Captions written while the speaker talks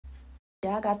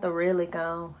Yeah, I got the really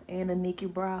gone and the Nikki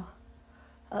brow.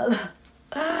 Hold up.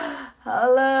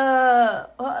 Hold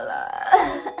up. Hold up.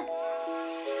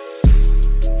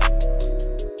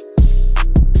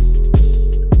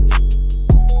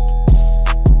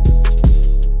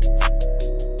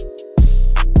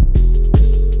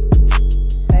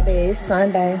 It's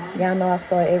Sunday. Y'all know I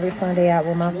start every Sunday out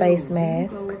with my face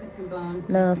mask.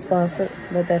 Non-sponsored,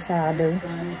 but that's how I do.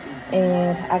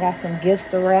 And I got some gifts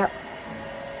to wrap.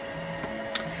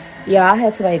 Yeah, I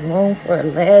had to make room for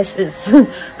lashes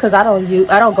because I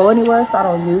don't go anywhere, so I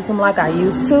don't use them like I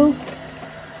used to.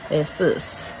 It's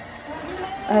sis.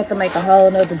 I had to make a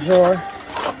whole nother drawer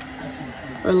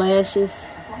for lashes.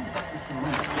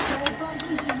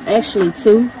 Actually,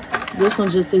 2. This one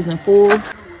just isn't full.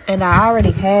 And I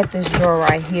already had this drawer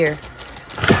right here.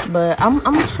 But I'm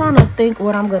trying to think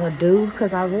what I'm gonna do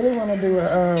because I really want to do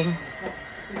a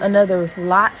another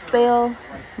lot style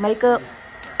makeup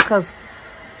because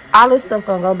all this stuff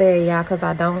gonna go bad, y'all, because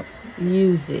I don't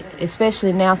use it,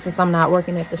 especially now since I'm not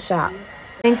working at the shop.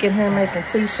 Thinking here making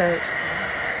t-shirts.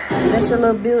 That's your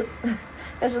little build.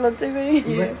 That's your little TV.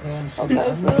 Yeah.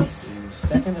 Okay, sis.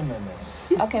 Second Amendment.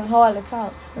 I can hardly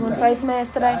talk. You want a face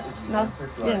mask today? No.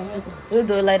 Yeah. We'll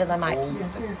do it later tonight.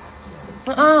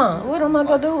 What am I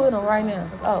gonna do with them right now?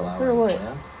 Oh, here what? In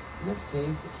this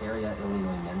case, the Caria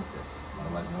illinoinensis,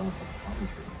 otherwise known as the palm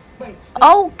tree.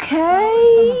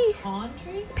 Okay.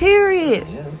 Period.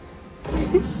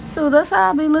 Yes. So that's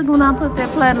how I be looking when I put that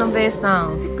platinum vest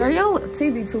on. Girl, your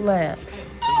TV too loud.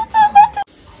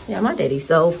 Yeah, my daddy's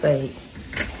so fake.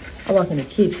 I walk in the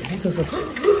kitchen. He took some.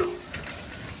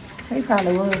 He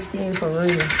probably was scared for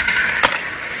real.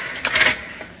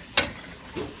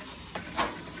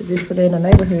 It's a beautiful day in the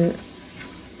neighborhood.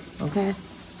 Okay.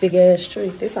 Big ass tree.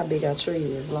 This how big our tree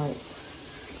is. Like.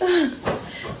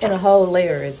 And a whole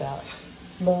layer is out.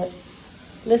 But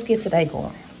let's get today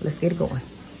going. Let's get it going.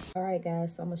 All right,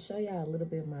 guys. So I'm going to show y'all a little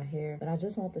bit of my hair. But I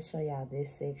just want to show y'all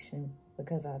this section.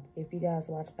 Because if you guys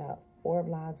watched about 4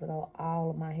 vlogs ago,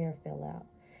 all of my hair fell out.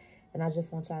 And I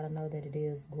just want y'all to know that it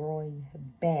is growing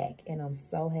back. And I'm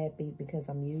so happy because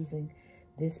I'm using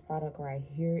this product right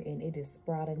here. And it is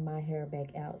sprouting my hair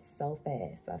back out so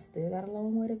fast. I still got a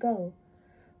long way to go.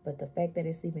 But the fact that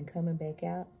it's even coming back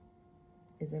out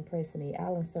is impressing me.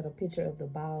 I'll insert a picture of the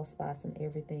bald spots and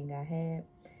everything I had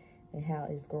and how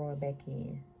it's growing back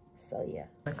in. So yeah.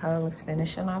 Nicole is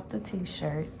finishing off the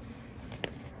t-shirts.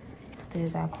 Still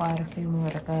got quite a few more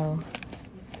to go.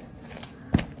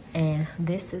 And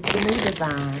this is the new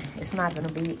design. It's not gonna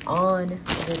be on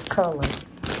this color,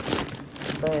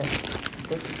 but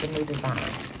this is the new design.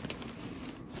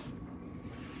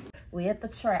 We at the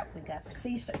trap. We got the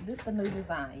t-shirt. This is the new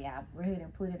design, y'all. Go ahead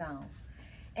and put it on.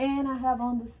 And I have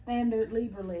on the standard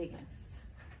Libra leggings.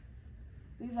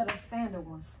 These are the standard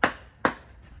ones.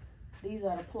 These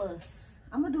are the plus.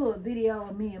 I'm gonna do a video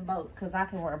of me and both because I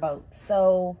can wear both.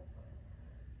 So,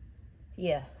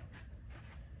 yeah.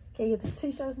 Can you get these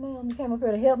t-shirts, ma'am? You came up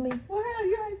here to help me. Well, hell,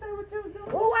 you ain't say what you was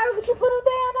doing. Well, why would you put them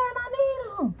down there and I need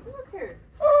them? Look here.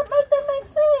 Make that make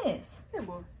sense. Here,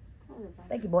 boy.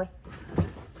 Thank you, boy.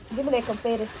 Give me that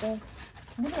confetti stuff.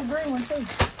 Give me the green one, too.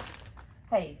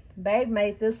 Hey, babe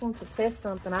made this one to test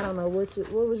something. I don't know what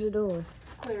was you doing?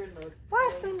 Clearing up. Why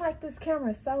it seem like this camera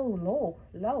is so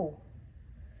low?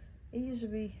 It used to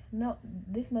be, no,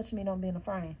 this much of me don't be in the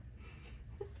frame.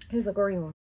 Here's a green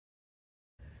one.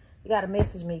 You gotta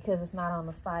message me because it's not on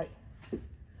the site.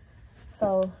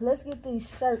 So let's get these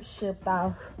shirts shipped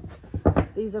off.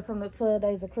 These are from the 12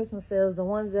 Days of Christmas sales, the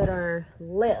ones that are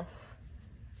left.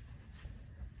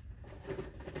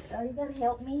 Are you gonna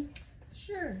help me?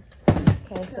 Sure.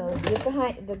 Okay, so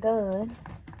get the gun.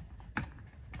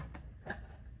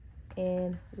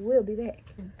 And we'll be back.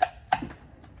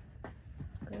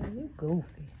 Girl, you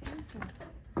goofy.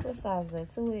 What size is that?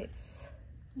 2X?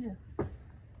 Yeah.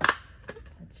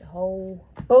 That's your whole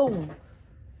boom.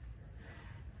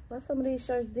 Why some of these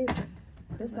shirts different?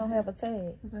 This don't have a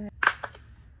tag.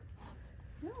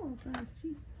 No, it's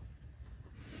cheap.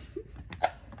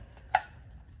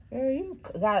 Girl, you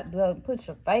got to put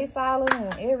your face all in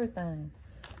and everything.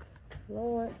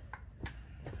 Lord.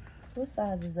 What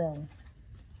size is that one?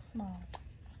 Small.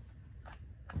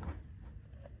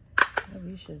 Maybe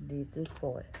you should have did this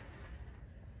part.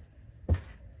 Yeah.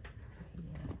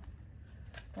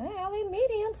 Hey, all these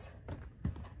mediums.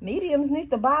 Mediums need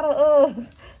to buy the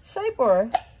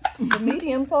Shapewear. The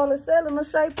mediums hardly selling the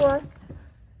Shapewear.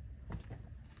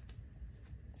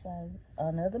 So,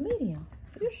 another medium.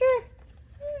 You sure?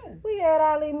 Yeah. We had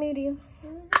all these mediums.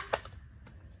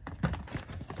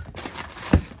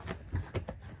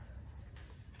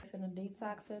 Finna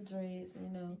detox her dreads, you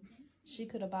know. She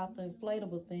could have bought the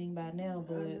inflatable thing by now,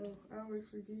 but... I know. I always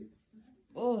forget.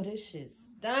 Oh, this shit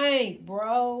stank,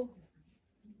 bro.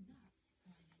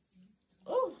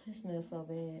 Oh, it smells so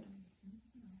bad.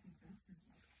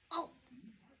 Oh.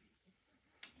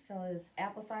 So it's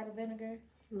apple cider vinegar,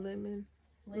 Lemon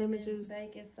juice,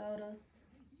 baking soda,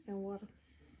 and water.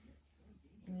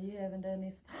 You haven't done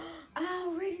this. I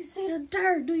already see the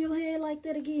dirt. Do your head like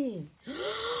that again.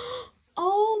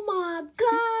 Oh my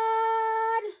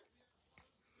God.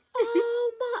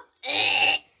 Oh my.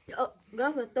 Oh,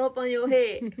 go for throw up on your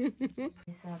head.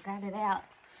 So I got it out.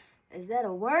 Is that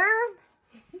a worm?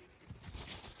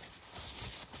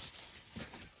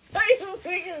 Why you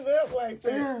picking it up like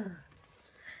that?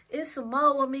 It's some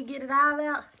more. Want me to get it all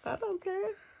out? I don't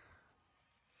care.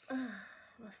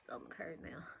 My stomach hurt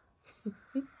now.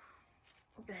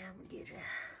 Okay, I'm gonna get it.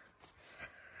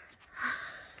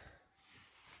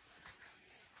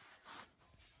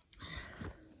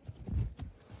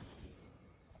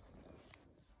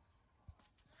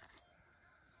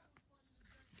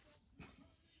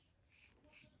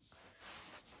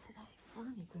 It ain't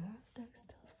funny, girl. That's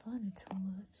still funny too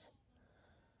much.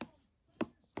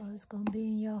 Or it's gonna be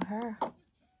in your hair.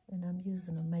 And I'm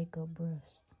using a makeup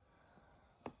brush.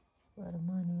 Where the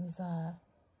money resides.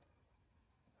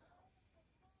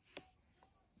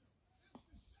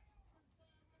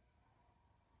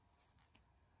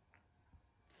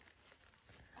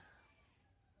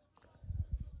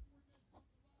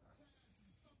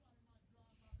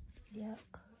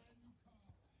 Yuck.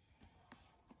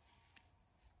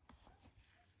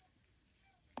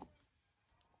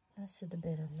 I should have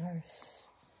been a nurse.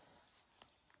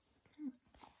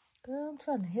 Girl, I'm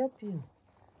trying to help you.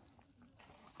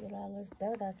 Get all this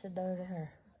dirt out your dirty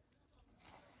hair.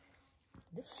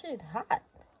 This shit hot.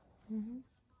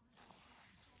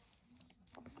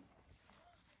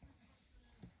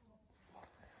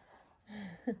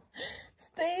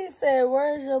 Steve said,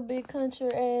 where's your big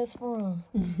country ass from?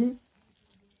 You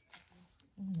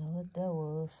know what that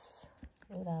was.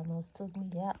 It almost took me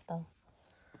out though.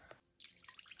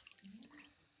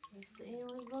 That's the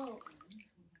end result.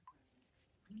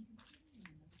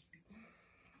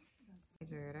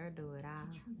 Girl, I do it all.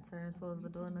 Turn towards the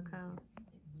door, Nicole.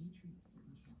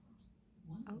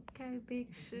 Okay,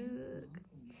 big shug.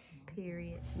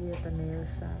 Period. We at the nail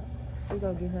shop. She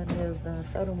gonna get her nails done.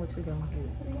 Show them what you gonna get.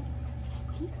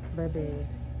 Baby,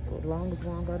 as long as we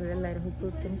don't go to that lady who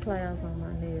put them clouds on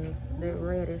my nails, that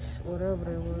reddish, whatever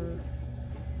that was.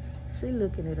 She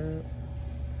looking it up.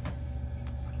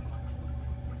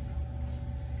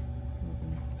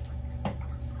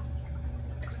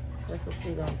 That's what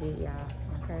she gonna get, y'all.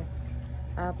 Okay?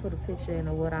 I'll put a picture in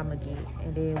of what I'ma get,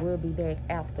 and then we'll be back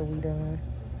after we done.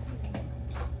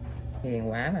 Hiền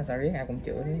quá mà sao riết ai cũng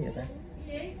chửi thế vậy ta?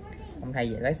 Không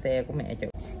thay vậy lái xe của mẹ chửi.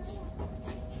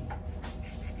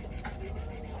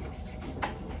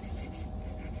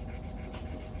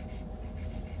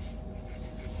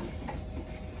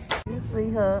 You see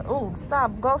her. Oh,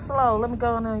 stop. Go slow. Let me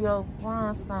go in on your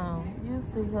rhinestone. You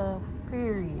see her.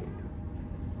 Period.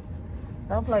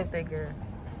 Don't play with that girl.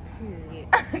 Period.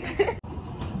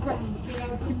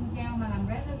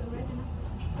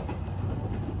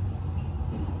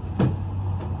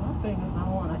 My fingers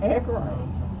don't want to act right.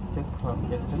 Just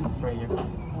clump it, just straight your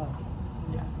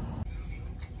yeah.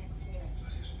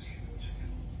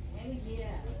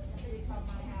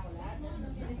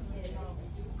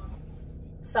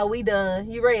 So we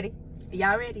done. You ready?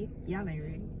 Y'all ready? Y'all ain't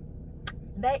ready.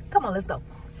 Come on, let's go.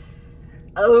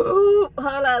 Oh,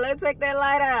 hold on. Let's take that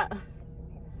light out.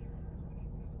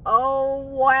 Oh,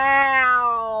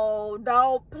 wow.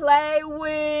 Don't play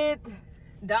with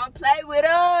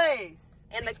us.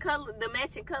 And the color, the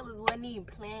matching colors wasn't even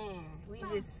planned. We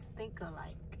just think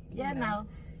alike. Yeah, no.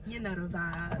 You know the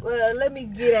vibe. Well, let me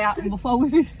get out before we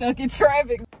be stuck in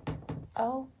traffic.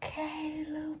 Okay,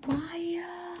 little Myya.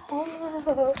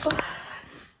 Hello.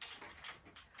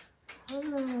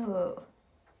 Hello.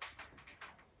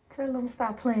 Tell them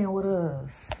stop playing with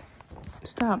us.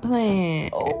 Stop playing.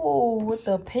 Oh, with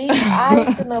the pink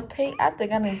ice and the pink. I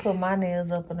think I need to put my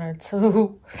nails up in there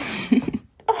too.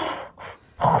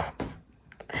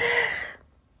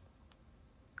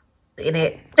 In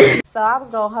it. So I was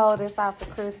gonna hold this out to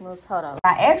Christmas. Hold on.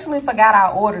 I actually forgot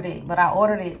I ordered it, but I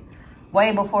ordered it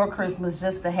way before Christmas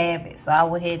just to have it. So I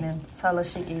went ahead and tell her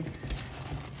she can.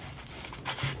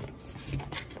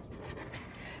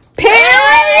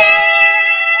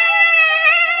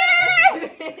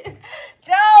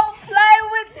 Don't play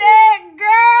with that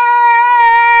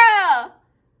girl.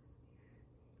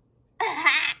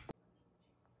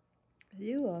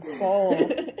 You are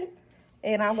spoiled.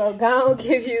 And I'm gonna go and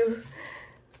give you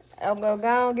I'm gonna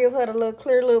go and give her the little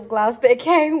clear lip gloss that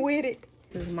came with it.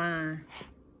 This is mine.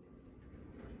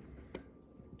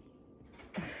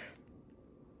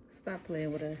 Stop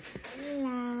playing with us.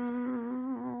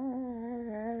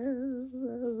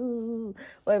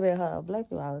 Wait a minute, huh? Black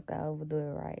people always gotta overdo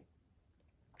it, right?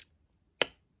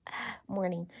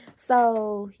 Morning.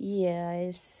 So, yeah,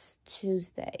 it's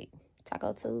Tuesday.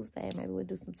 Taco Tuesday. Maybe we'll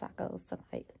do some tacos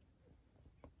tonight.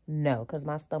 No, because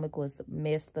my stomach was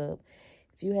messed up.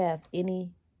 If you have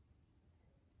any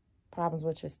problems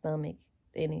with your stomach,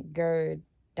 any GERD,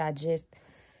 digest,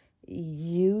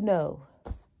 you know,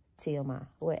 TMI,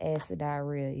 what acid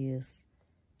diarrhea is.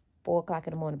 4 o'clock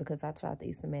in the morning because I tried to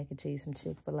eat some mac and cheese from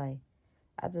Chick-fil-A.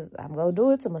 I'm going to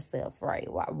do it to myself, right?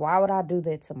 Why would I do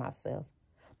that to myself?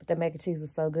 But the mac and cheese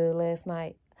was so good last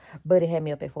night, but it had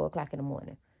me up at 4 o'clock in the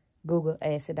morning. Google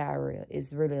acid diarrhea.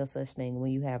 It's really a such thing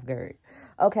when you have GERD.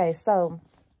 Okay, so,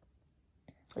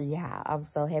 yeah, I'm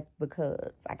so happy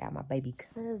because I got my baby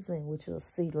cousin, which you'll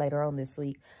see later on this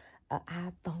week, an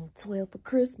iPhone 12 for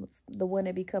Christmas. The one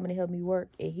that be coming to help me work,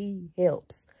 and he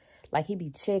helps. Like, he be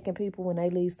checking people when they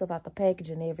leave stuff out the package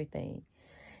and everything.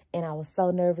 And I was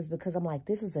so nervous because I'm like,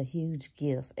 this is a huge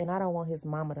gift. And I don't want his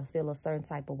mama to feel a certain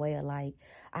type of way, or like,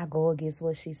 I go against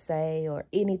what she say or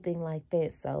anything like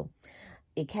that. So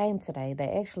it came today. They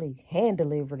actually hand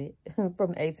delivered it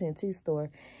from the AT&T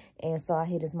store. And so I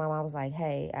hit his mom. I was like,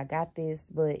 hey, I got this,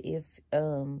 but if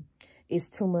it's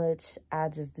too much, I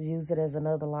just use it as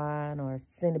another line or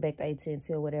send it back to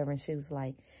AT&T or whatever. And she was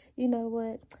like, you know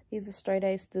what? He's a straight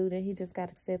A student. He just got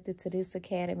accepted to this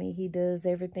academy. He does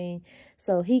everything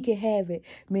so he can have it.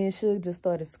 Me and Suge just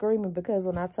started screaming because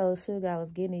when I told Suge I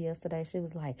was getting it yesterday, she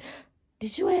was like,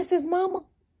 did you ask his mama?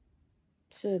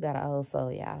 Suge got an old soul,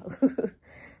 y'all.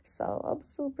 So I'm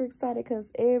super excited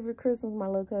because every Christmas my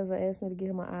little cousin asked me to get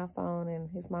him an iPhone, and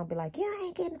his mom be like, you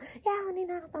ain't getting, y'all don't need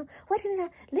an iPhone. What you need?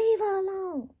 Leave her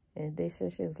alone. And this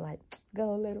year she was like,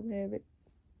 go let him have it.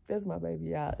 That's my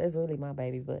baby, y'all. That's really my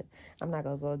baby, but I'm not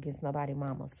going to go against nobody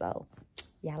mama. So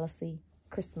y'all see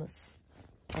Christmas.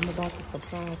 I'm about to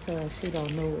surprise her and she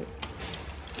don't know it.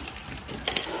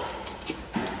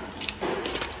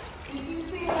 Did you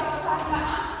see what I was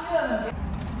talking about?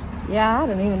 Yeah, I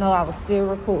didn't even know I was still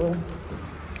recording.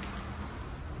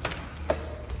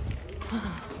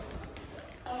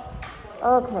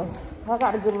 Okay, I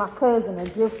gotta give my cousin a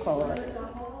gift card.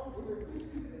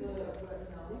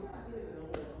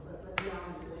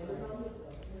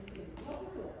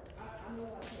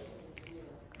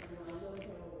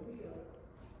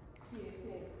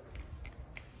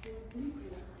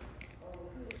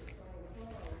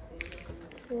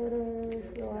 Cheddar,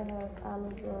 Florida,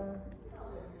 olive.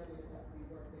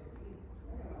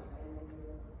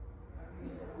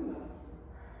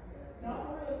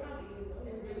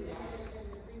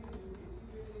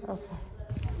 Okay.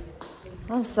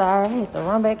 I'm sorry, I had to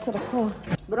run back to the car.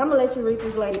 But I'm gonna let you read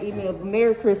this lady email.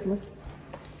 Merry Christmas.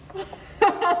 I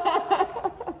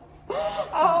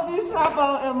hope you shop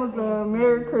on Amazon.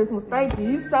 Merry Christmas. Thank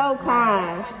you. You're so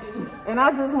kind. And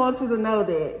I just want you to know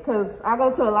that, because I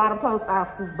go to a lot of post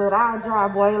offices, but I'll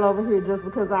drive way over here just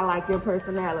because I like your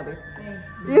personality.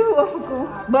 You're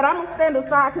welcome. But I'm gonna stand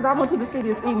aside because I want you to see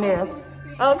this email.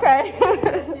 Okay.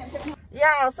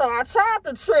 Yeah, so I tried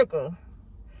to trick her.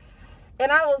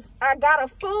 And I got a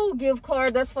food gift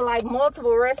card that's for like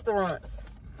multiple restaurants.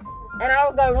 And I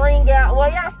was gonna ring out, well,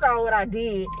 y'all saw what I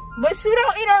did. But she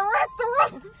don't eat at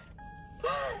restaurants.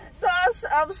 So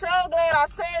I'm so glad I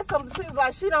said something. She was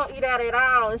like, she don't eat out at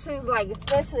all. And she was like,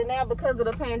 especially now because of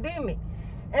the pandemic.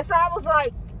 And so I was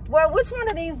like, well, which one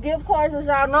of these gift cards is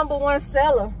y'all #1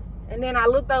 seller? And then I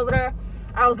looked over there.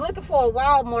 I was looking for a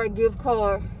Walmart gift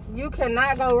card. You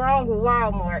cannot go wrong with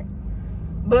Walmart.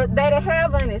 But they didn't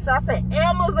have any. So I said,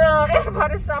 Amazon.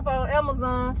 Everybody shop on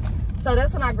Amazon. So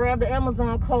that's when I grabbed the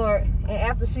Amazon card. And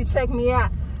after she checked me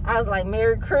out, I was like,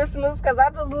 Merry Christmas. Because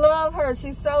I just love her.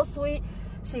 She's so sweet.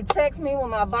 She texts me when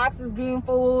my box is getting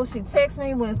full. She texts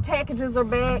me when packages are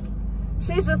back.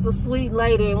 She's just a sweet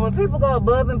lady. And when people go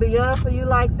above and beyond for you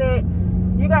like that,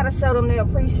 you got to show them they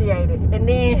appreciate it. And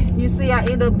then you see I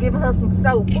end up giving her some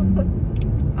soap.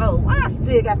 Oh, I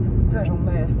still got the damn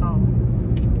mask on.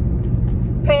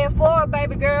 Pay it forward,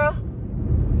 baby girl.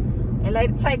 And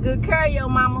lady, take good care of your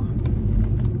mama.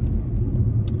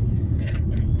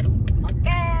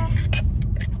 Okay.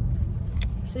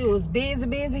 She was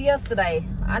busy yesterday.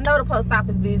 I know the post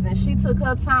office busy, and she took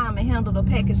her time and handled the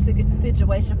package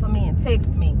situation for me and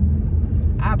texted me.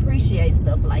 I appreciate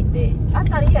stuff like that. I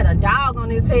thought he had a dog on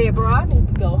his head, bro. I need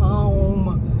to go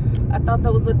home. I thought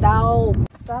that was a dog.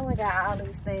 So I got all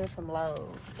these things from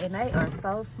Lowe's, and they are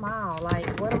so small.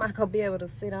 Like, what am I gonna be able to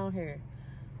sit on here?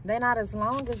 They're not as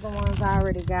long as the ones I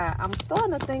already got. I'm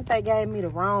starting to think they gave me the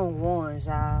wrong ones,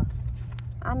 y'all.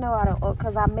 I know I don't,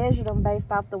 because I measured them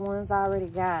based off the ones I already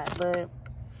got, but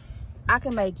I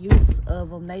can make use of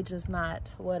them. They just not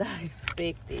what I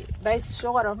expected. They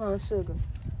shorter, huh, Sugar?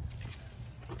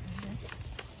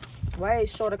 Way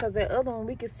shorter, because that other one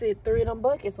we could sit 3 of them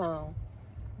buckets on.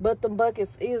 But the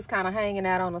buckets is kind of hanging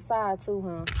out on the side too,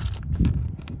 huh?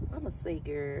 I'm a see,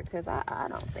 girl, because I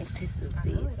don't think this is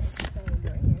it.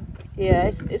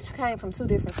 Yeah, it's came from 2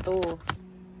 different stores.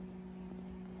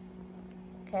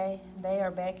 Okay, they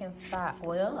are back in stock.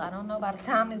 Well, I don't know by the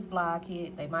time this vlog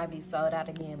hit, they might be sold out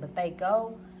again, but they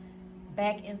go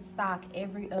back in stock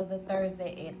every other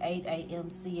Thursday at 8 a.m.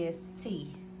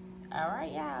 CST. All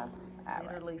right, y'all. I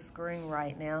literally scream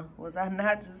right now. Was I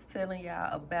not just telling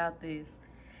y'all about this?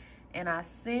 And I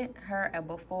sent her a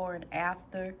before and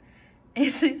after,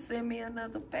 and she sent me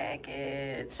another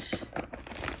package.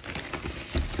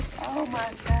 Oh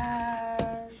my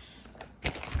gosh.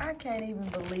 I can't even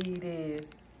believe this.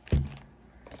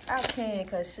 I can,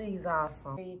 because she's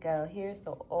awesome. Here you go. Here's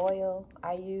the oil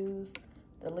I use,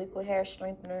 the liquid hair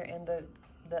strengthener, and the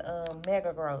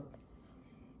Mega Growth.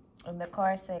 And the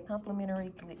card said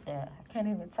complimentary, I can't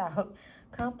even talk,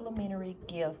 complimentary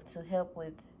gift to help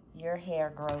with your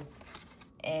hair growth.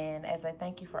 And as a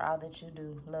thank you for all that you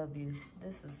do, love you.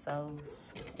 This is so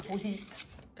sweet.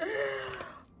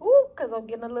 Ooh, because I'm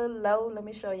getting a little low. Let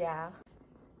me show y'all.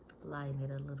 Lighten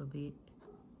it a little bit.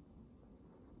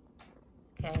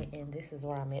 Okay, and this is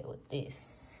where I'm at with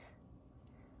this.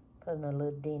 Putting a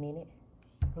little dent in it.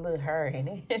 A little hair in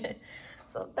it.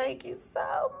 So thank you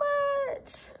so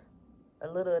much. A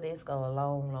little of this go a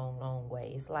long, long, long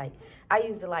way. It's like, I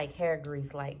use it like hair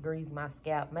grease, like grease my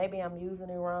scalp. Maybe I'm using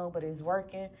it wrong, but it's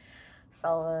working.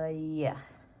 So, yeah.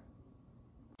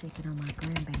 Check it on my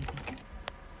grandbaby.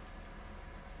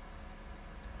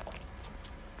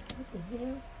 What the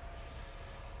hell?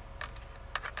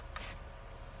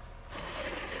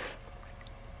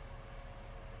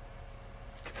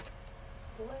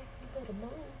 Boy, you better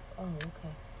move. Oh,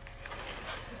 okay.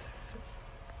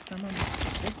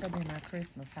 This will be my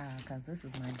Christmas haul, because this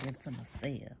is my gift to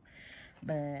myself.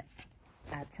 But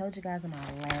I told you guys in my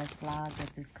last vlog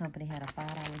that this company had a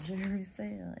 $5 jewelry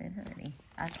sale, and honey,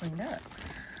 I cleaned up.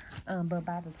 But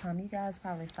by the time you guys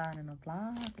probably saw it in the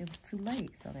vlog, it was too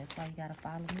late. So that's why you gotta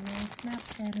follow me on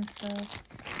Snapchat and stuff.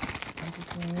 I'm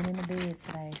just laying in the bed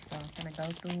today, so I'm gonna go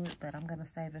through it, but I'm gonna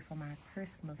save it for my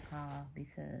Christmas haul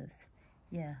because,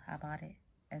 yeah, I bought it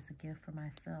as a gift for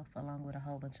myself along with a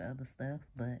whole bunch of other stuff,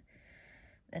 but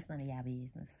that's none of y'all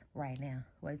business right now.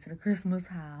 Wait till the Christmas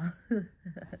haul.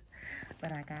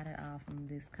 But I got it all from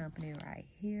this company right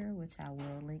here, which I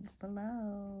will link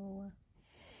below.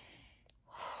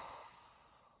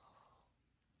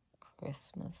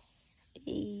 Christmas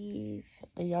Eve.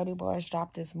 The Yoni bars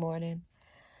dropped this morning.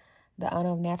 The owner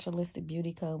of Naturalistic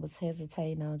Beauty Co. was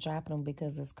hesitating on dropping them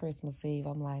because it's Christmas Eve.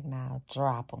 I'm like, nah,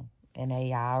 drop them. And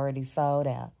they already sold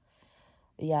out.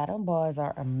 Yeah, them bars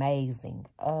are amazing.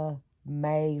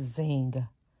 Amazing.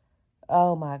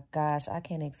 Oh my gosh, I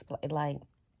can't explain. Like,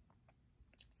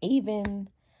 even,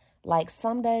 like,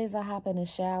 some days I hop in the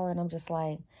shower and I'm just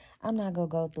like, I'm not gonna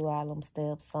go through all them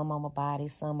steps. Some on my body,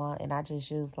 some on, and I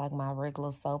just use like my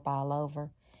regular soap all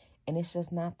over. And it's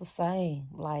just not the same.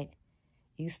 Like,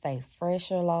 you stay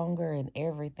fresher longer and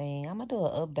everything. I'm gonna do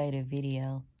an updated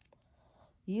video.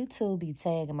 YouTube be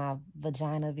tagging my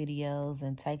vagina videos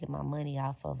and taking my money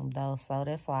off of them though, so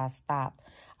that's why I stopped.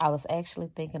 I was actually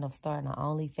thinking of starting an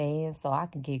Onlyfans so I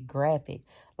can get graphic,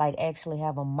 like actually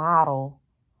have a model,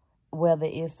 whether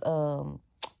it's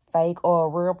fake or a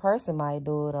real person might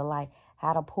do it, or like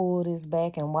how to pull this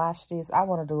back and watch this. I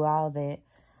want to do all that,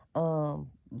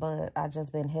 but I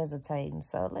just been hesitating.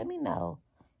 So let me know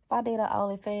if I did an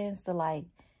Onlyfans to like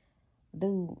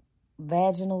do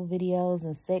vaginal videos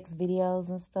and sex videos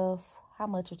and stuff. How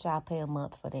much would y'all pay a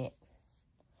month for that?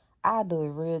 I do it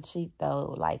real cheap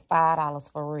though, like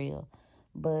 $5 for real.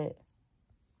 But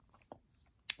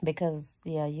because,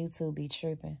 yeah, YouTube be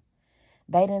tripping.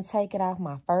 They didn't take it off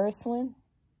my first one.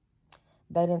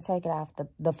 They didn't take it off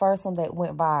the first one that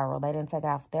went viral. They didn't take it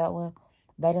off that one.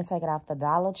 They didn't take it off the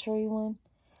Dollar Tree one.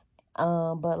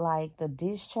 But like the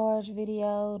discharge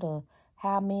video, the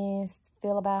how men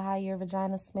feel about how your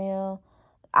vagina smell,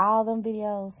 all them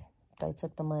videos, they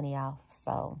took the money off.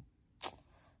 So,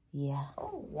 yeah.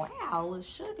 Oh, wow. Lil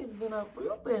Shook has been up.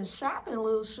 You've been shopping,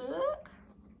 Lil Shook.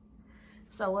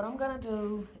 So what I'm going to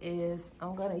do is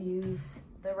I'm going to use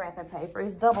the wrapping paper.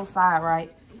 It's double side,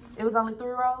 right? It was only 3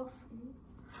 rows.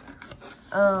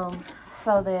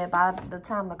 So that by the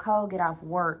time Nicole get off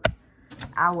work,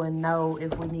 I would know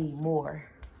if we need more.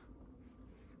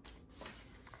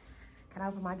 Can I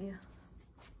open my gift?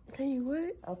 Can you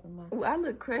what? Open my. Ooh, I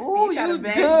look crusty. Ooh, got a you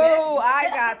bag do. back. I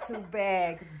got to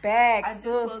bag. I just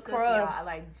sus woke up, y'all. I crust.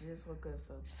 like just woke up,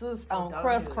 so Sus so on don't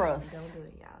crust do it. crust. Don't do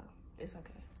it, y'all. It's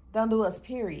okay. Don't do us,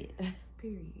 period.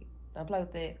 Period. Don't play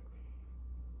with that.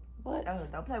 What? Oh,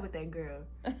 don't play with that girl.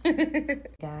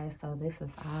 Guys, so this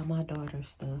is all my daughter's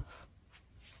stuff.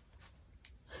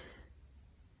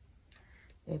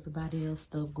 Everybody else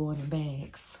stuff going in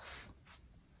bags.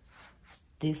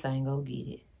 This ain't gonna get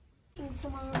it.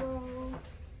 Tomorrow.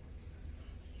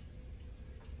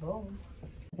 Boom.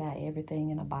 Got everything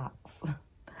in a box.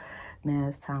 Now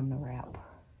it's time to wrap.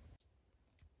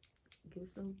 Give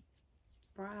some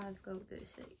fries, go with that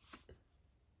shake.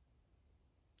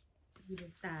 Give the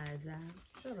thighs, y'all.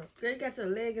 Shut up. Girl, you got your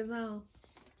leggings on.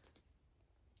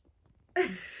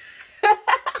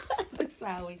 That's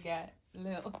all we got.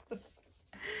 No.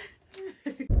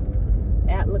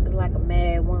 Out looking like a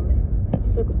mad woman.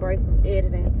 Took a break from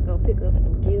editing to go pick up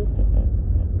some gifts.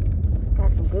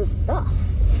 Got some good stuff.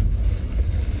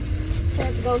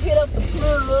 Had to go hit up the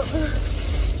plug.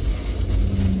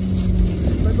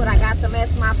 Look what I got to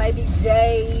match my baby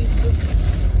J's.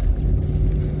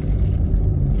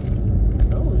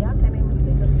 Oh, y'all can't even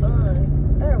see the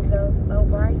sun. There we go, so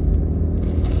bright.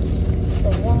 The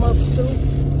warm up suit.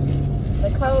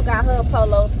 Nicole got her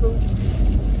polo suit.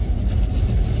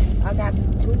 I got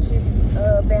some Gucci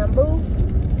bamboo.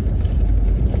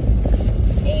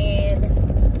 And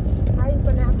how you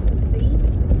pronounce the C?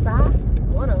 Sa?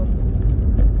 One of them.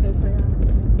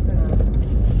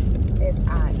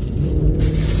 S-I.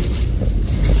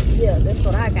 Yeah, that's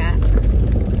what I got.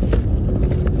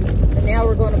 And now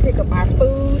we're going to pick up our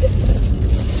food.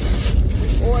 We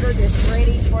ordered this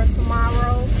ready for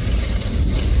tomorrow.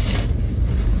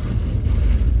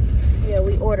 Yeah,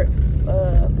 we ordered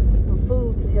some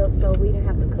food to help so we didn't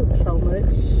have to cook so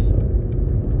much.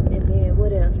 And then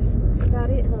what else? That's about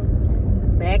it, huh?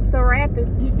 Back to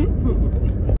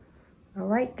wrapping. All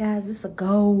right, guys, it's a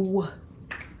go.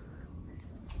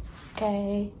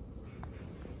 Okay.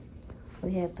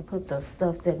 We have to put the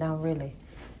stuff that not really,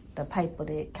 the paper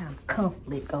that kind of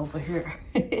conflict over here.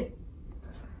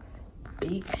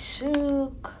 Big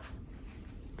shook.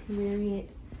 Period.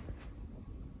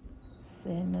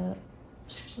 Setting up.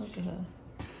 Look at her.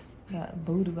 Got a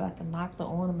booty about to knock the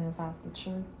ornaments off the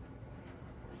tree.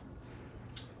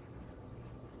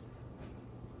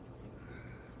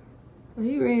 Are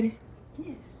you ready?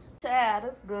 Yes. Child,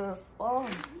 that's good spoon.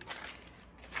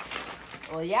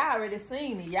 Well, y'all already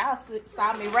seen it. Y'all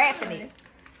saw me wrapping it.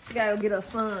 She gotta go get her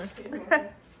son.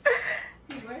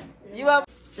 You up?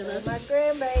 Hello, my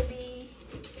grandbaby.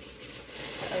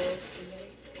 Oh.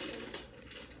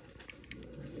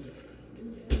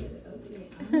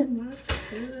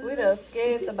 We done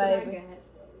scared the baby.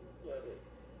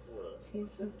 See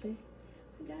something?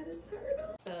 I got a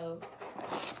turtle. So,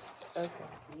 okay,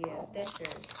 yeah, that's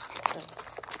yours.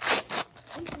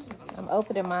 I'm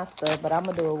opening my stuff, but I'm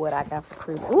gonna do what I got for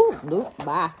Christmas. Ooh, nope,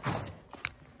 bye.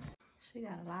 She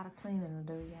got a lot of cleaning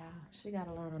to do, y'all. She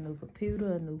gotta learn a new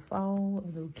computer, a new phone, a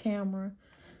new camera.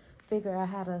 Figure out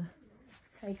how to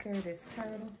take care of this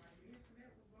turtle.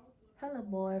 Her little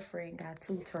boyfriend got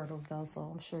 2 turtles though, so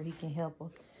I'm sure he can help her.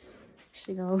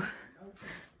 She gonna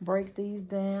break these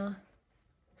down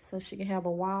so she can have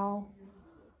a wall.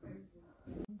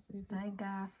 Thank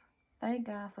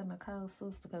God for Nicole's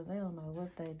sister, because they don't know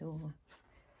what they doing.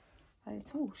 Like,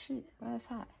 oh shit, that's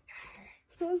hot.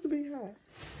 It's supposed to be hot.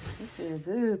 It feels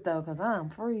good though, because I'm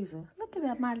freezing. Look at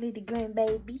that, my little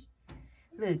grandbaby.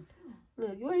 Look,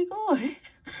 where you going?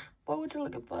 Boy, what you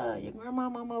looking for? Your grandma,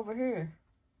 mama over here.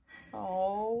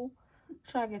 Oh,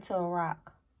 try to get to a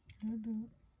rock.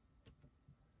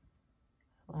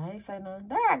 Well, I ain't say nothing.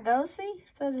 There I go, see?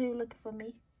 Told you he was looking for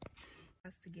me.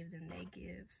 Us to give them their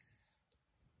gifts.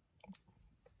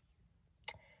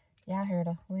 Y'all heard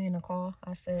her. We in the car.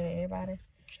 I said, everybody,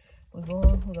 we're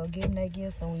gonna give them their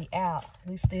gifts and we out.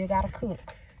 We still gotta cook.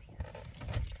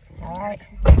 All right.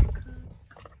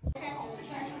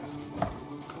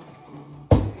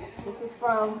 This is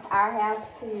from our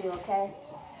house to you, okay?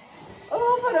 Oh,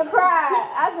 I'm gonna cry.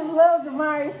 I just love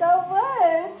Damari so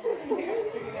much.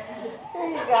 Here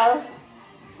you go.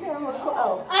 Here, I'm gonna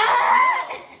oh. Ah!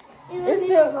 It's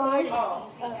still going.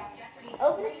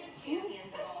 Open it.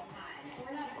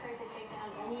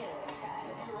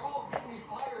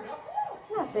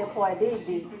 Not that boy did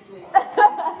be.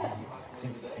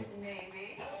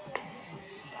 Maybe.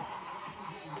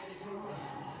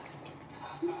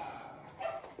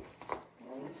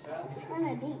 Kind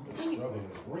of deep. Thank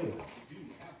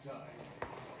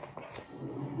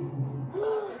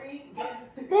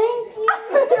you.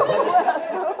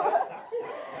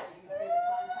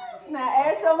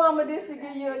 Ask your mama, did she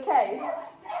give you a case?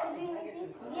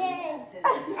 Yay.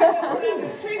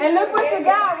 And look what you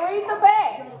got. Read the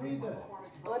back.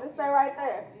 What does it say right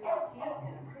there?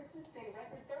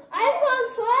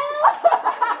 iPhone 12.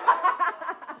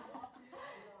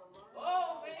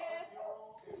 Oh, man.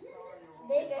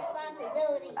 Big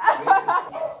responsibility.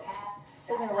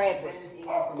 She can wrap it.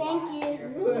 Thank you.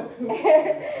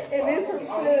 And this one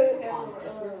should.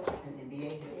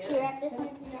 Should we wrap this one?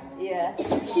 Yeah.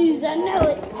 Shoes, I know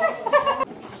it.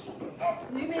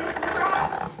 You need some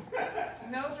Crocs?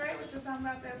 No, Dre was just talking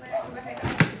about that last week. I had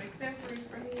some accessories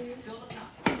for him.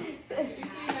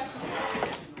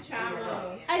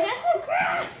 Charo. I got some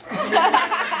Crocs.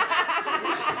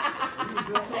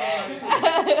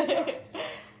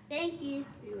 Thank you.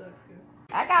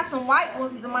 I got some white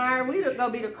ones tomorrow. We gonna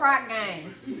be the Croc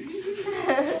gang.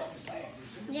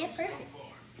 Yeah, perfect.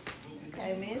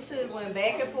 Okay, me and Suge went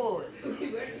back and forth.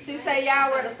 She said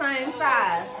y'all were the same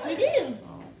size. We do.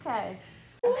 Okay.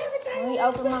 Let me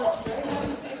open my.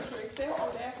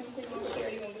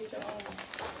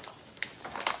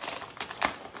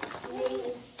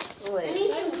 I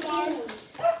need some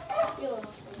candles.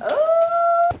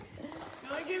 Oh.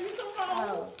 Give me some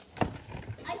Oh.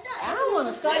 I thought I don't want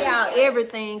to show y'all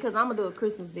everything because I'm gonna do a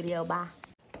Christmas video. Bye.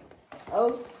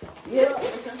 Oh, yeah,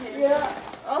 yeah,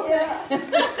 okay.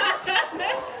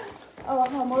 Oh,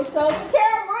 I almost showed the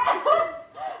camera.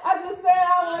 I just said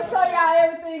I want to show y'all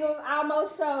everything. I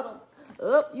almost showed them.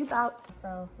 Oh, you thought.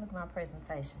 So, look at my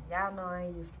presentation. Y'all know I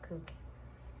ain't used to cooking.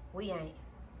 We ain't.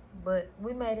 But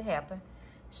we made it happen.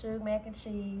 Sugar mac and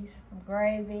cheese, some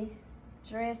gravy,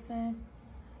 dressing.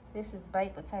 This is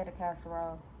baked potato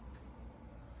casserole.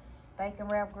 Bacon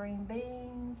wrapped green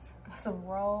beans. Got some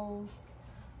rolls.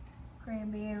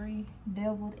 Cranberry,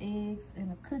 deviled eggs,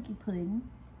 and a cookie pudding.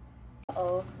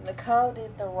 Oh, Nicole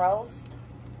did the roast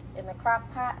in the crock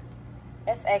pot.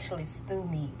 That's actually stew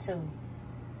meat too,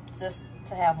 just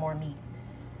to have more meat.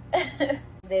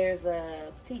 There's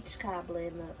a peach cobbler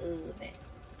in the oven.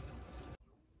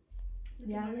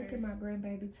 Y'all look at my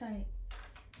grandbaby tank.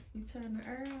 You turn the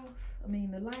air off. I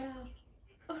mean the light off.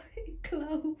 Oh, it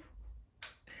closed.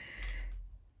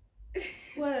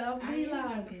 Well, I'm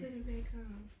vlogging.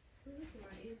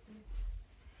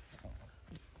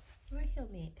 Where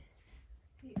him at?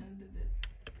 He under the.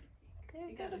 Girl,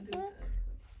 You go gotta the do fuck.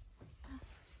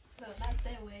 No, not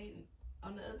that way.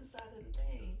 On the other side of the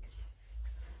thing.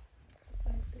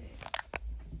 Like that.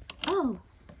 Oh,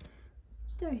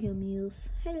 there him is.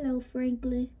 Hello,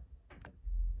 Franklin.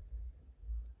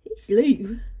 He sleep.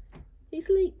 He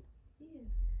sleep. Yeah.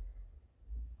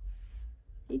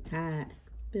 He tired.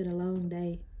 Been a long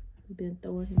day. We've been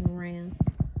throwing him around. I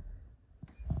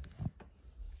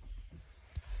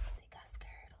think I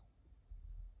scared him.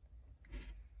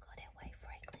 Go that way,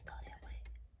 Franklin. Go that way.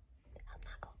 I'm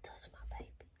not gonna touch my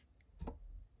baby.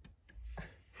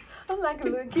 I'm like a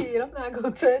little kid. I'm not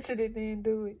gonna touch it and then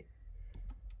do it.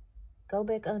 Go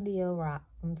back under your rock.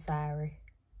 I'm sorry.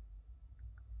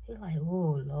 He like,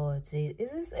 oh Lord Jesus.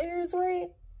 Is this ears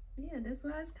red? Yeah, that's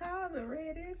why it's called a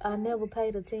red ear. I never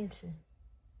paid attention.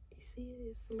 You see,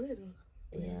 it's little.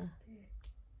 Yeah.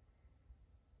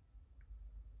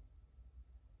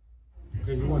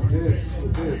 Okay, you want this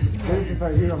with this. This is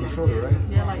right here on the shoulder, right?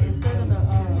 Yeah, like instead of the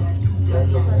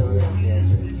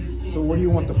So where do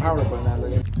you want the powder button at?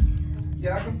 Like?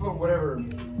 Yeah, I can put whatever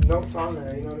notes on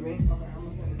there, you know what I mean?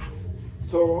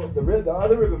 So the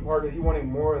other ribbon part, if you wanted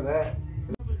more of that.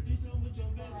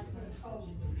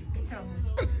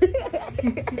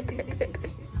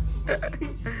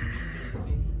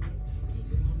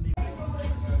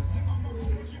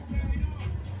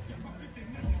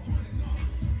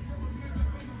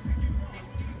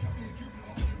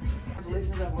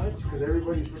 That much because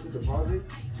everybody's supposed to deposit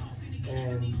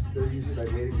and they're usually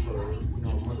like waiting for a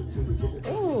month or two to get it.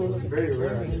 Ooh, It's very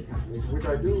rare I get cancellations, which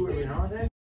I do every now and then.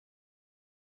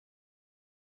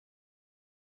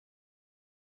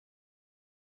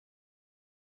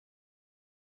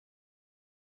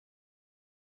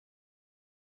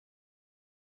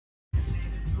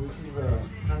 This is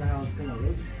kind of how it's gonna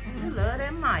look. You love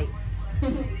that mic.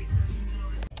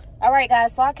 All right,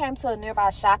 guys, so I came to a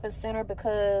nearby shopping center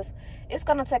because it's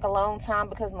going to take a long time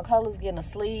because Nicole is getting a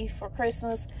sleeve for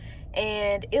Christmas.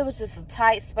 And it was just a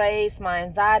tight space. My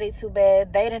anxiety too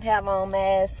bad. They didn't have on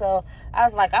masks. So I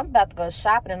was like, I'm about to go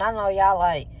shopping. And I know y'all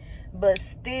like, but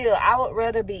still, I would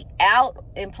rather be out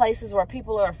in places where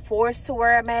people are forced to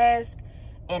wear a mask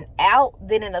and out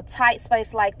than in a tight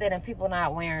space like that and people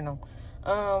not wearing them.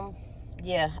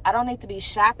 Yeah, I don't need to be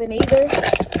shopping either.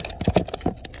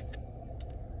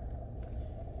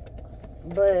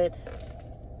 But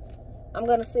I'm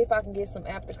gonna see if I can get some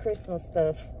after Christmas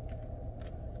stuff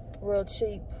real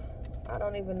cheap. I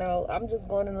don't even know. I'm just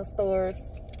going in the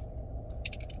stores.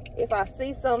 If I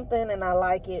see something and I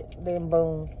like it, then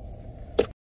boom.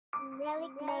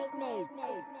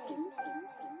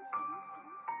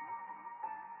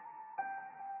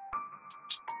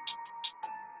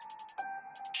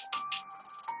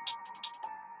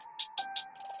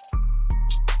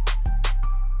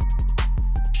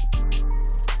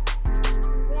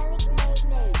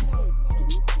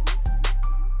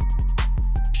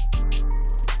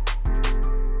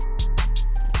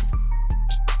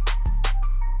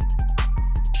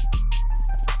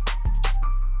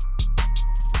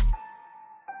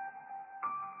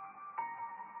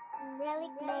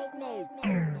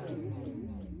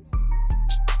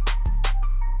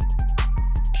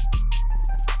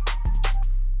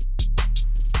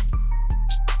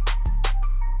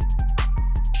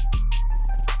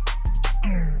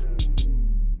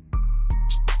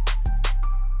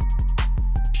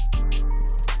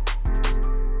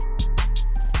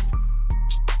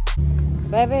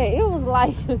 Baby, it was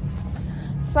like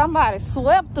somebody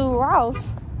swept through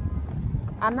Ross.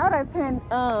 I know they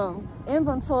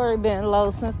inventory been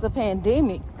low since the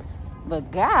pandemic,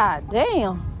 but god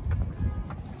damn,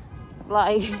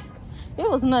 like it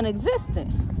was non-existent.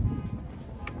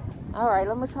 All right,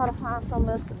 let me try to find something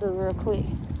else to do real quick.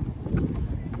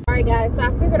 All right, guys, so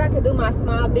I figured I could do my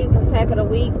small business hack of the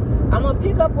week. I'm gonna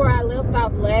pick up where I left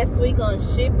off last week on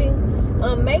shipping.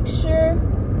 Make sure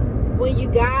when you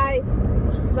guys,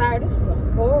 sorry, this is a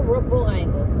horrible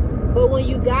angle, but when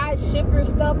you guys ship your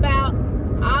stuff out,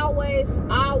 always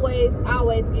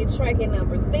get tracking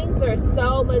numbers. Things are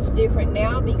so much different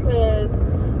now because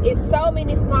it's so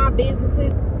many small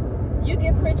businesses. You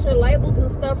can print your labels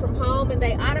and stuff from home and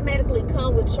they automatically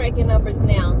come with tracking numbers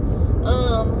now.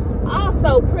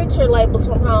 Also print your labels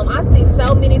from home. I see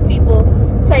so many people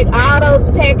take all those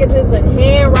packages and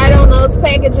hand write on those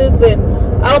packages, and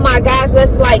oh my gosh,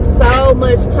 that's like so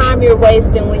much time you're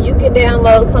wasting when you can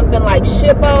download something like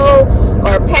Shippo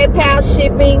or PayPal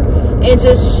shipping and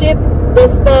just ship the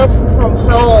stuff from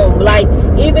home. Like,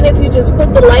 even if you just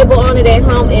put the label on it at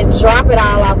home and drop it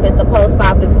all off at the post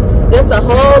office, that's a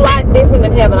whole lot different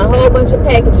than having a whole bunch of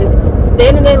packages,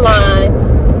 standing in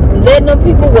line, letting them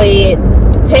people weigh it,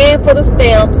 paying for the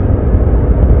stamps.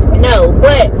 No,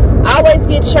 but always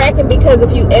get tracking, because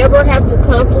if you ever have to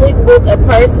conflict with a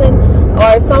person,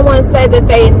 or someone say that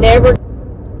they never,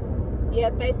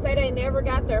 if they say they never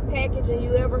got their package and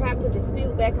you ever have to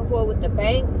dispute back and forth with the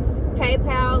bank,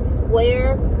 PayPal,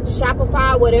 Square,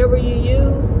 Shopify, whatever you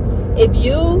use, if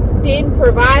you didn't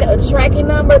provide a tracking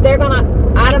number, they're gonna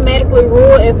automatically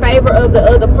rule in favor of the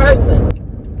other person.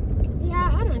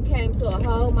 Yeah, I done came to a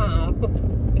whole mile.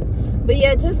 But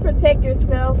yeah, just protect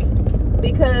yourself,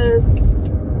 because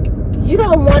you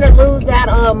don't want to lose out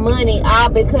on money all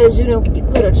because you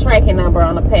didn't put a tracking number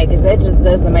on a package. That just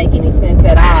doesn't make any sense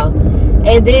at all.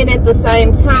 And then at the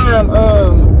same time,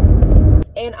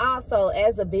 and also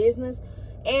as a business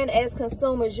and as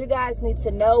consumers, you guys need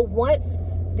to know, once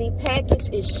the package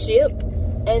is shipped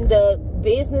and the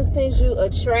business sends you a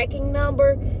tracking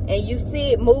number and you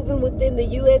see it moving within the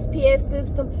USPS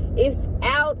system, it's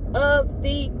out of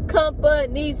the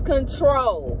company's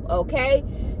control, okay?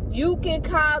 You can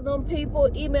call them people,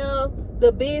 email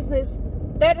the business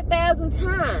 30,000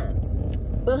 times.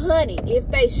 But honey, if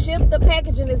they ship the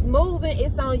package and it's moving,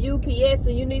 it's on UPS,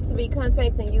 and you need to be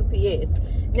contacting UPS.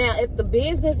 Now, if the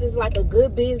business is like a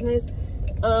good business,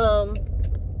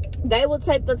 they will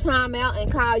take the time out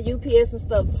and call UPS and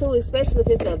stuff too, especially if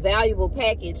it's a valuable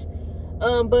package.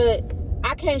 But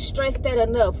I can't stress that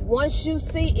enough. Once you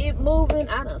see it moving,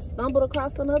 I done stumbled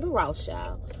across another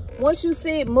Rothschild. Once you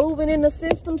see it moving in the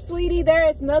system, sweetie, there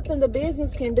is nothing the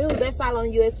business can do. That's all on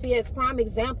USPS. Prime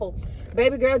example,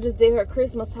 baby girl just did her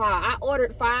Christmas haul. I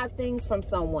ordered 5 things from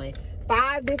someone,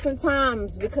 5 different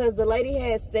times, because the lady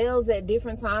has sales at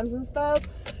different times and stuff.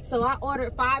 So I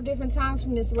ordered 5 different times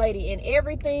from this lady, and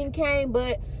everything came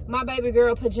but my baby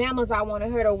girl pajamas I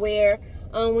wanted her to wear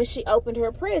when she opened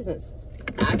her presents.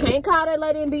 I can't call that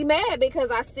lady and be mad,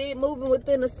 because I see it moving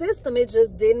within the system. It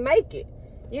just didn't make it.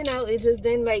 You know, it just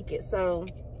didn't make it. So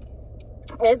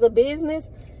as a business,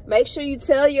 make sure you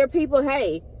tell your people,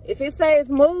 hey, if it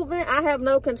says moving, I have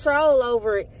no control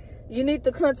over it. You need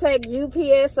to contact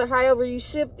UPS or however you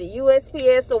shipped it,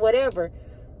 USPS or whatever.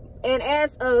 And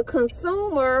as a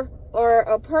consumer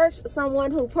or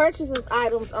someone who purchases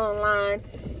items online,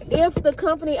 if the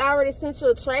company already sent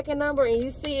you a tracking number and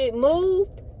you see it move,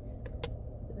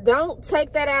 don't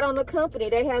take that out on the company.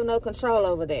 They have no control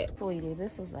over that. Sweetie,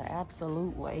 this is an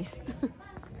absolute waste.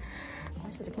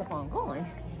 I should have kept on going.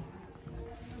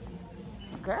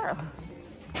 Girl,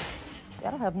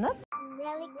 y'all don't have nothing.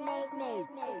 Really made.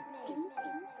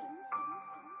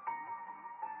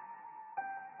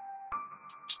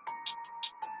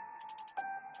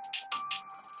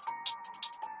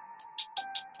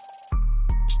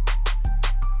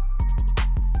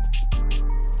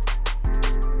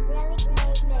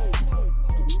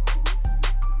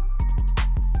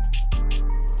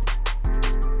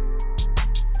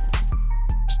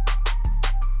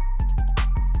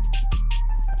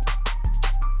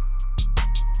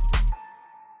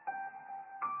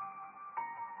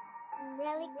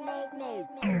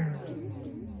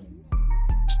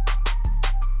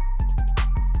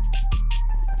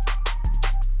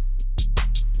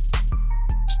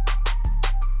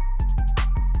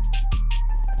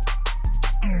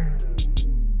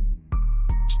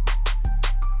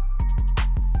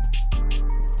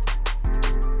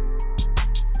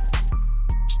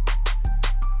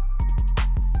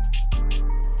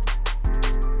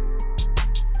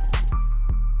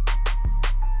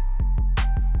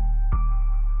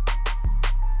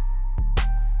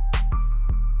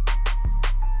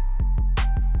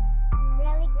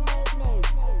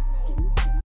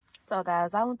 So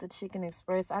guys, I went to Chicken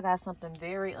Express. I got something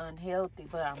very unhealthy,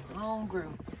 but I'm hungry.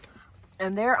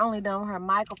 And they're only done with her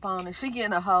microphone, and she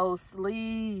getting a whole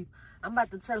sleeve. I'm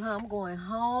about to tell her I'm going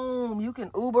home. You can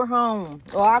Uber home,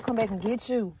 or I'll come back and get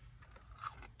you.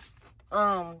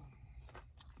 But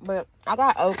I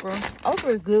got okra.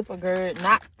 Okra is good for good,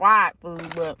 not fried food,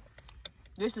 but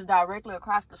this is directly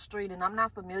across the street, and I'm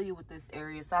not familiar with this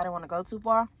area, so I didn't want to go too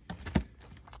far.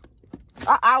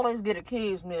 I always get a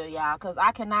kid's meal, y'all, because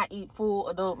I cannot eat full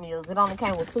adult meals. It only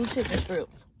came with 2 chicken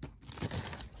strips.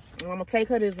 And I'm going to take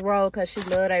her this roll because she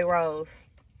love they rolls.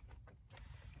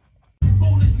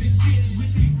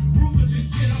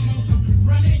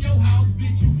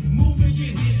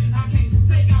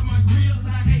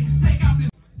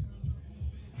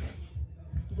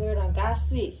 Girl done got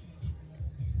sick.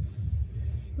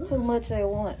 Too much at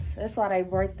once. That's why they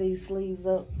break these sleeves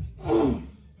up.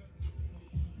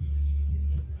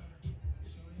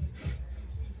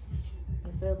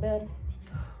 Feel better?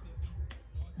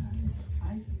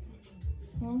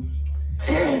 Hmm?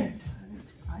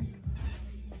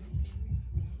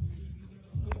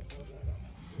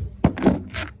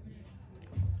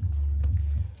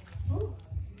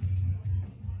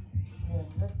 Yeah,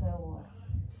 that's that water.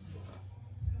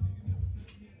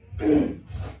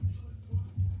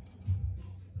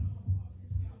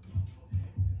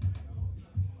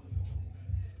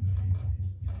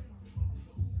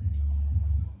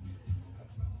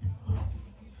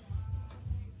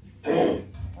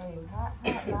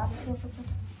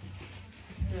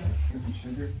 Get some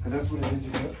sugar, because that's what it is.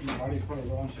 Your body put a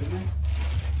low on sugar.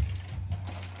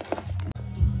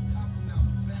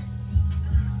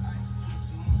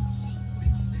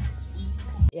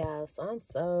 Yeah, so I'm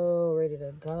so ready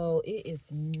to go. It is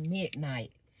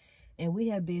midnight, and we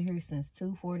have been here since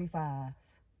 2:45.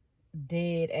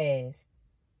 Dead ass.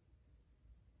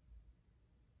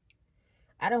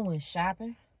 I done went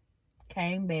shopping,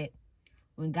 came back,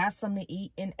 went got something to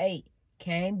eat and ate,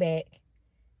 came back.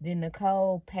 Then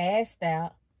Nicole passed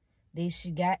out. Then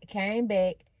she came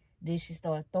back. Then she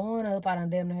started throwing up. I done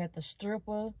damn near had to strip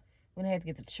her. When I had to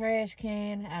get the trash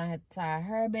can, I had to tie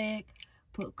her back,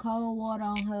 put cold water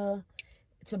on her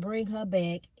to bring her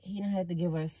back. He done had to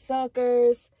give her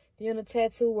suckers. If you're in the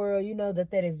tattoo world, you know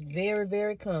that is very,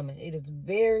 very common. It is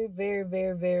very, very,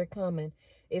 very, very common.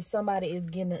 If somebody is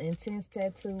getting an intense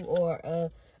tattoo or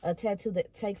a tattoo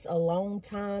that takes a long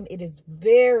time, it is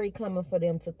very common for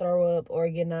them to throw up or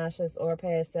get nauseous or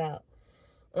pass out.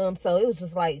 So it was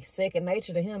just like second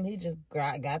nature to him. He just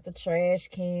got the trash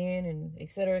can and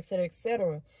et cetera, et cetera, et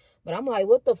cetera. But I'm like,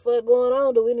 what the fuck going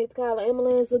on? Do we need to call an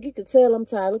ambulance? Look, you can tell I'm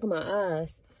tired. Look at my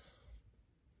eyes.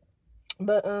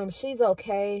 But she's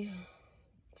okay.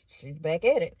 She's back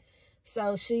at it.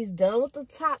 So she's done with the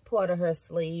top part of her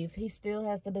sleeve. He still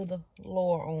has to do the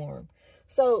lower arm.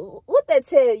 So what that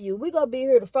tell you? We gonna be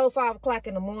here to 4, 5 o'clock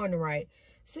in the morning, right?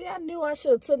 See, I knew I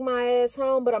should have took my ass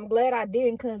home, but I'm glad I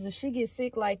didn't, because if she gets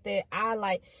sick like that,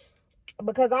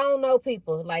 because I don't know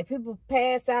people. Like, people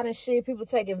pass out and shit. People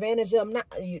take advantage of them.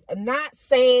 I'm not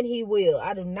saying he will.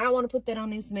 I do not want to put that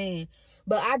on this man.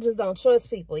 But I just don't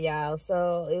trust people, y'all.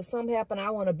 So if something happen,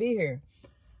 I want to be here.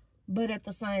 But at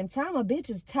the same time, a bitch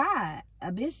is tired.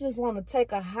 A bitch just want to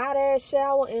take a hot-ass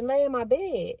shower and lay in my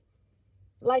bed.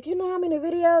 Like, you know how many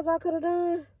videos I could have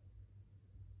done?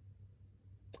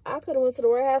 I could have went to the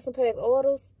warehouse and packed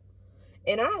orders.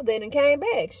 And I then came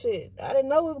back. Shit, I didn't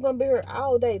know we were going to be here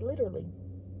all day, literally.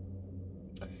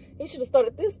 He should have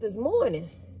started this morning.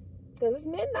 Because it's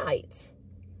midnight.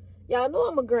 Y'all know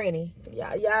I'm a granny.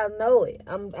 Y'all know it.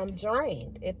 I'm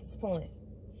drained at this point.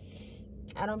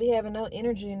 I don't be having no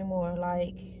energy anymore.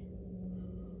 Like,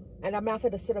 and I'm not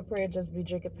finna sit up here and just be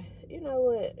drinking. You know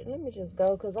what? Let me just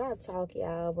go, cause I talk,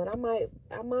 y'all. But I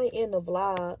might end the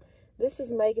vlog. This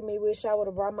is making me wish I would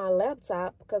have brought my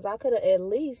laptop, because I could have at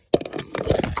least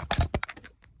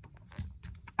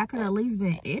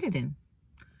been editing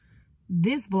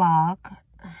this vlog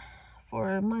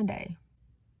for Monday.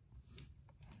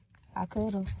 I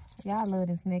could have. Y'all love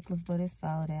this necklace, but it's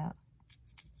sold out.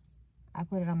 I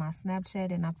put it on my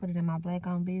Snapchat and I put it in my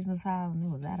black-owned business haul, and it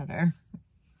was out of there.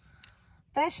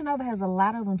 Fashion Nova has a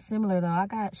lot of them similar, though. I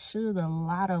got Sugar a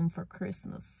lot of them for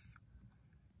Christmas.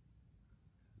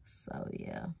 So,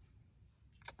 yeah.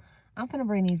 I'm going to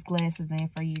bring these glasses in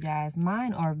for you guys.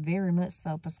 Mine are very much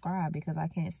so prescribed because I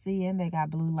can't see, and they got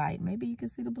blue light. Maybe you can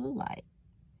see the blue light.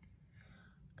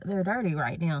 They're dirty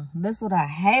right now. That's what I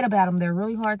hate about them. They're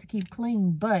really hard to keep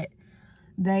clean, but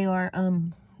they are,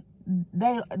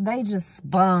 they just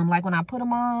bum. Like, when I put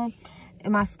them on,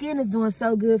 and my skin is doing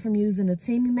so good from using the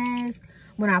Teamy mask.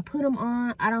 When I put them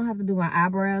on, I don't have to do my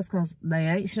eyebrows because they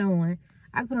ain't showing.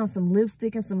 I can put on some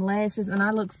lipstick and some lashes, and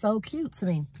I look so cute to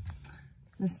me.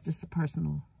 This is just a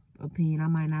personal opinion. I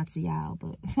might not to y'all,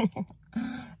 but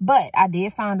but I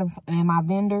did find them in my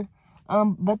vendor.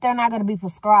 But they're not going to be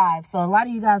prescribed. So a lot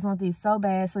of you guys want these so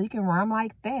bad, so you can wear them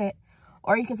like that,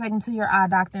 or you can take them to your eye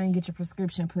doctor and get your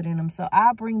prescription put in them. So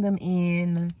I'll bring them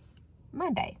in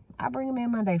Monday. I'll bring them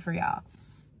in Monday for y'all.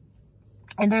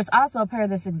 And there's also a pair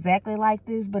that's exactly like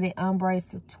this, but it ombres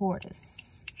to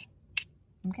tortoise.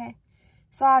 Okay?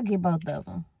 So I'll get both of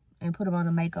them and put them on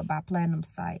the Makeup by Platinum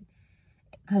site.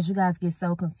 Because you guys get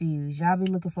so confused. Y'all be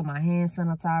looking for my hand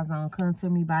sanitizer on Contour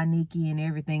Me by Nikki and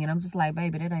everything. And I'm just like,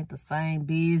 baby, that ain't the same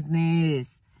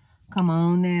business. Come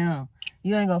on now.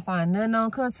 You ain't gonna find nothing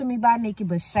on Contour Me by Nikki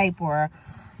but Shapewear.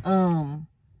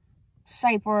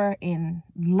 Shapewear and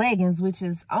leggings, which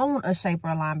is on a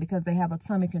Shapewear line because they have a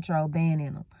tummy control band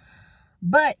in them.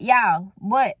 But y'all,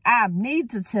 what I need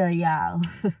to tell y'all,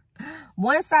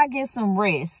 once I get some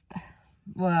rest,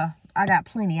 well, I got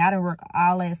plenty. I didn't work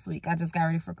all last week. I just got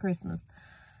ready for Christmas.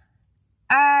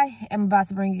 I am about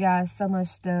to bring you guys so much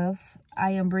stuff.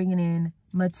 I am bringing in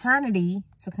maternity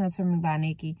to Contour Me by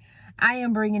Nikki. I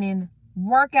am bringing in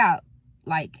workout,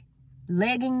 like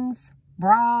leggings,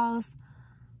 bras,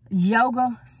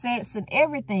 yoga sets, and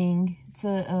everything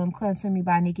to Contour Me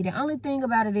by Nikki. The only thing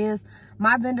about it is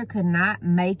my vendor could not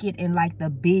make it in like the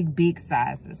big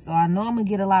sizes. So I know I'm going to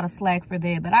get a lot of slack for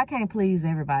that, but I can't please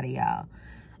everybody, y'all.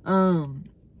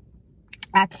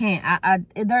 I can't.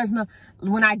 There's no,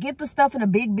 when I get the stuff in the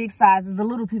big sizes, the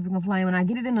little people complain. When I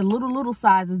get it in the little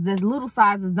sizes, the little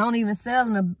sizes don't even sell,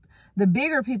 and the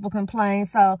bigger people complain.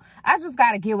 So I just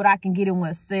got to get what I can get in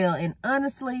what sell. And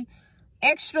honestly,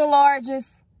 extra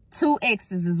larges,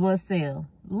 2X's is what sell.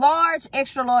 Large,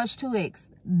 extra large, 2X,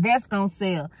 that's gonna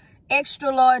sell.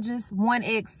 Extra larges,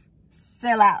 1X,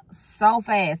 sell out so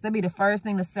fast. That'll be the first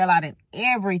thing to sell out in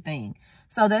everything.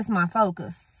 So that's my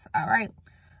focus, all right?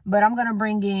 But I'm going to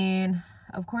bring in,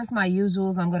 of course, my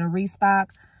usuals. I'm going to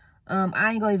restock. I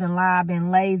ain't going to even lie. I've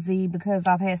been lazy because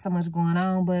I've had so much going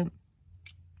on. But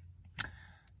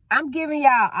I'm giving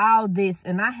y'all all this,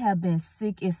 and I have been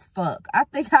sick as fuck. I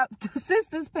think since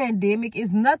this pandemic,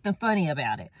 it's nothing funny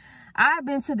about it. I've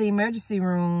been to the emergency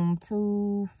room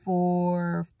 2,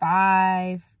 4,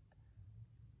 5,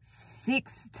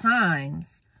 6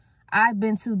 times. I've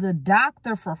been to the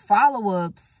doctor for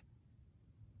follow-ups.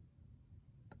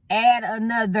 Add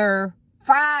another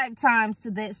 5 times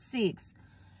to that 6.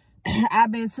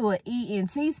 I've been to an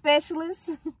ENT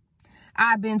specialist.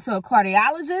 I've been to a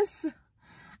cardiologist.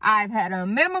 I've had a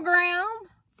mammogram.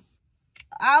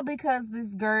 All because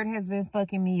this GERD has been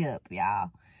fucking me up,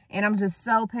 y'all. And I'm just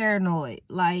so paranoid.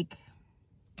 Like,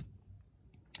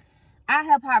 I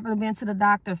have probably been to the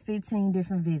doctor 15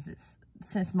 different visits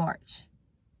since March.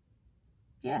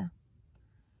 Yeah,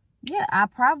 I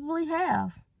probably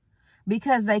have,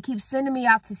 because they keep sending me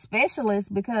off to specialists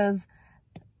because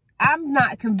I'm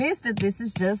not convinced that this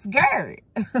is just GERD.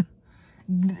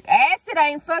 Acid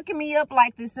ain't fucking me up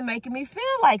like this and making me feel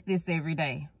like this every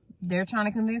day. They're trying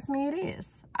to convince me it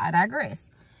is. I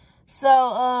digress.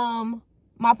 So,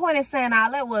 my point is saying all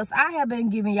that was, I have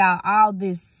been giving y'all all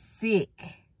this sick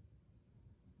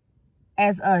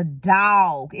as a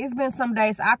dog. It's been some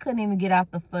days I couldn't even get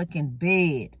out the fucking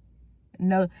bed.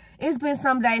 No, it's been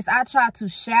some days I tried to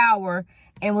shower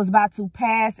and was about to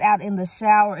pass out in the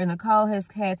shower, and Nicole has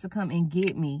had to come and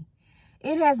get me.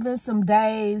 It has been some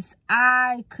days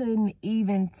I couldn't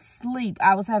even sleep.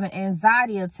 I was having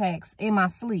anxiety attacks in my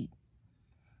sleep.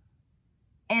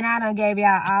 And I done gave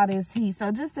y'all all this heat. So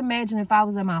just imagine if I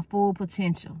was in my full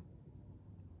potential.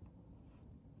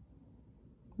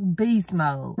 Beast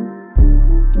mode.